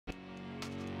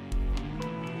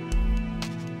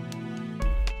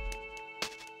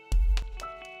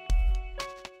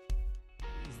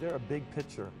there a big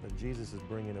picture that Jesus is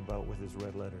bringing about with his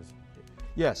red letters?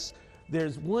 Yes,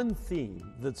 there's one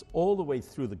theme that's all the way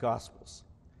through the Gospels.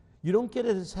 You don't get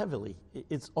it as heavily.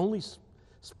 It's only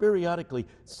periodically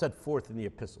set forth in the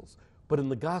epistles. But in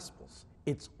the Gospels,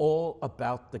 it's all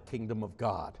about the kingdom of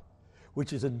God,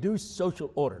 which is a new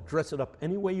social order. Dress it up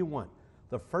any way you want.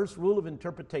 The first rule of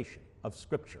interpretation of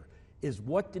Scripture is,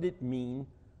 what did it mean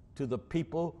to the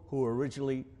people who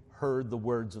originally heard the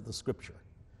words of the Scripture?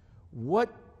 What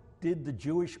did the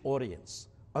Jewish audience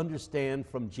understand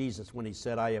from Jesus when he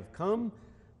said, I have come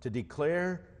to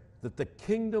declare that the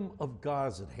kingdom of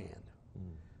God is at hand?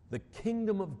 The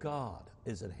kingdom of God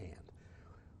is at hand.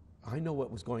 I know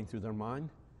what was going through their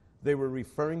mind. They were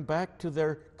referring back to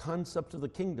their concept of the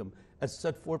kingdom as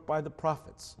set forth by the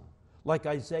prophets, like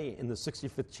Isaiah in the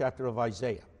 65th chapter of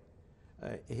Isaiah.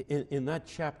 In that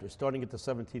chapter, starting at the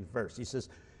 17th verse, he says,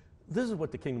 this is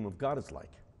what the kingdom of God is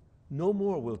like. No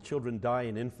more will children die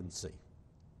in infancy.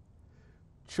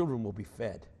 Children will be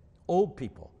fed. Old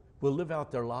people will live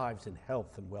out their lives in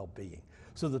health and well-being,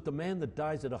 so that the man that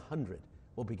dies at 100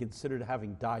 will be considered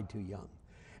having died too young.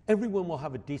 Everyone will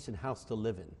have a decent house to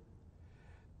live in.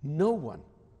 No one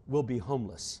will be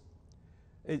homeless.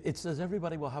 It says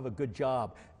everybody will have a good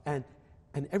job, and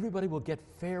everybody will get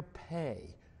fair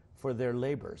pay for their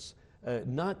labors,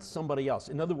 not somebody else.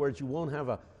 In other words, you won't have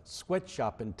a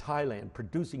sweatshop in Thailand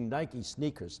producing Nike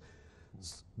sneakers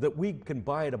that we can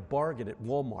buy at a bargain at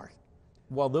Walmart,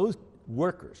 while those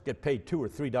workers get paid $2 or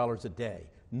 $3 a day.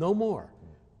 No more.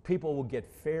 People will get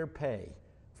fair pay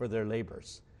for their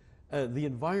labors. The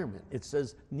environment, it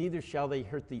says, neither shall they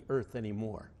hurt the earth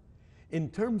anymore. In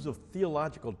terms of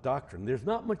theological doctrine, there's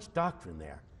not much doctrine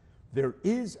there. There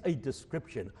is a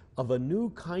description of a new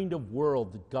kind of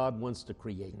world that God wants to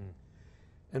create.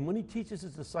 And when he teaches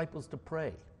his disciples to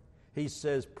pray, he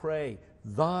says, pray,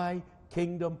 thy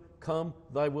kingdom come,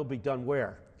 thy will be done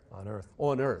where? On earth.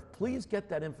 On earth. Please get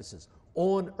that emphasis.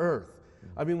 On earth.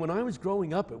 I mean, when I was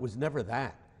growing up, it was never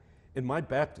that. In my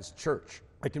Baptist church,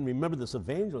 I can remember this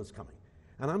evangelist coming,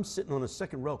 and I'm sitting on the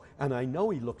second row, and I know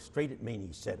he looked straight at me and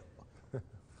he said,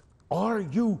 are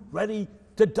you ready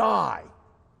to die?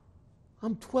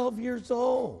 I'm 12 years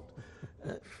old.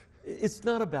 It's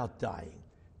not about dying.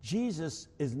 Jesus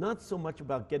is not so much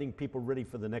about getting people ready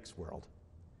for the next world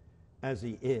as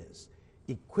he is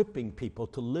equipping people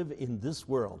to live in this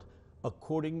world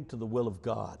according to the will of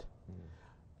God.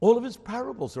 All of his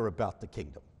parables are about the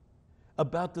kingdom,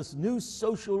 about this new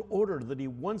social order that he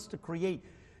wants to create.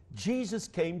 Jesus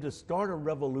came to start a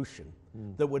revolution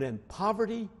that would end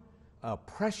poverty,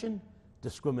 oppression,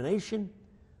 discrimination.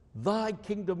 Thy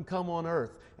kingdom come on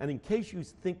earth. And in case you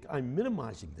think I'm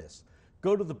minimizing this,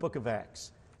 go to the book of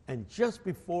Acts. And just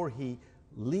before he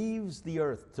leaves the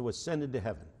earth to ascend into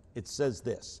heaven, it says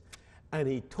this, and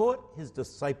he taught his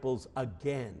disciples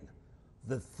again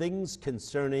the things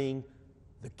concerning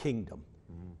the kingdom.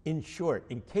 In short,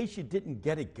 in case you didn't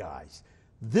get it, guys,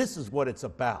 this is what it's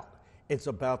about. It's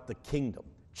about the kingdom.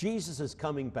 Jesus is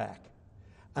coming back.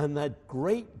 And that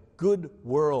great good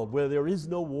world where there is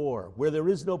no war, where there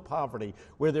is no poverty,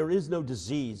 where there is no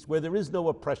disease, where there is no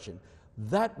oppression,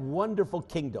 that wonderful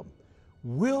kingdom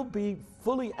will be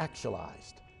fully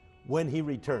actualized when he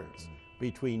returns.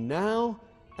 Between now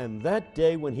and that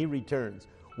day when he returns,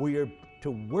 we are to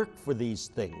work for these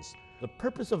things. The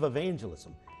purpose of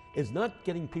evangelism is not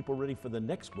getting people ready for the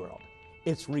next world.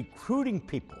 It's recruiting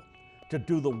people to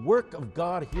do the work of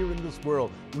God here in this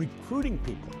world, recruiting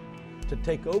people to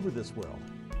take over this world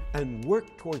and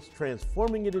work towards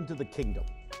transforming it into the kingdom.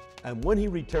 And when he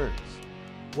returns,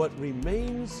 what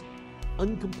remains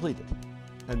uncompleted,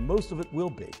 and most of it will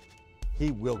be,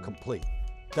 he will complete.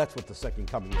 That's what the second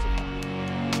coming is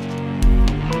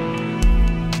about.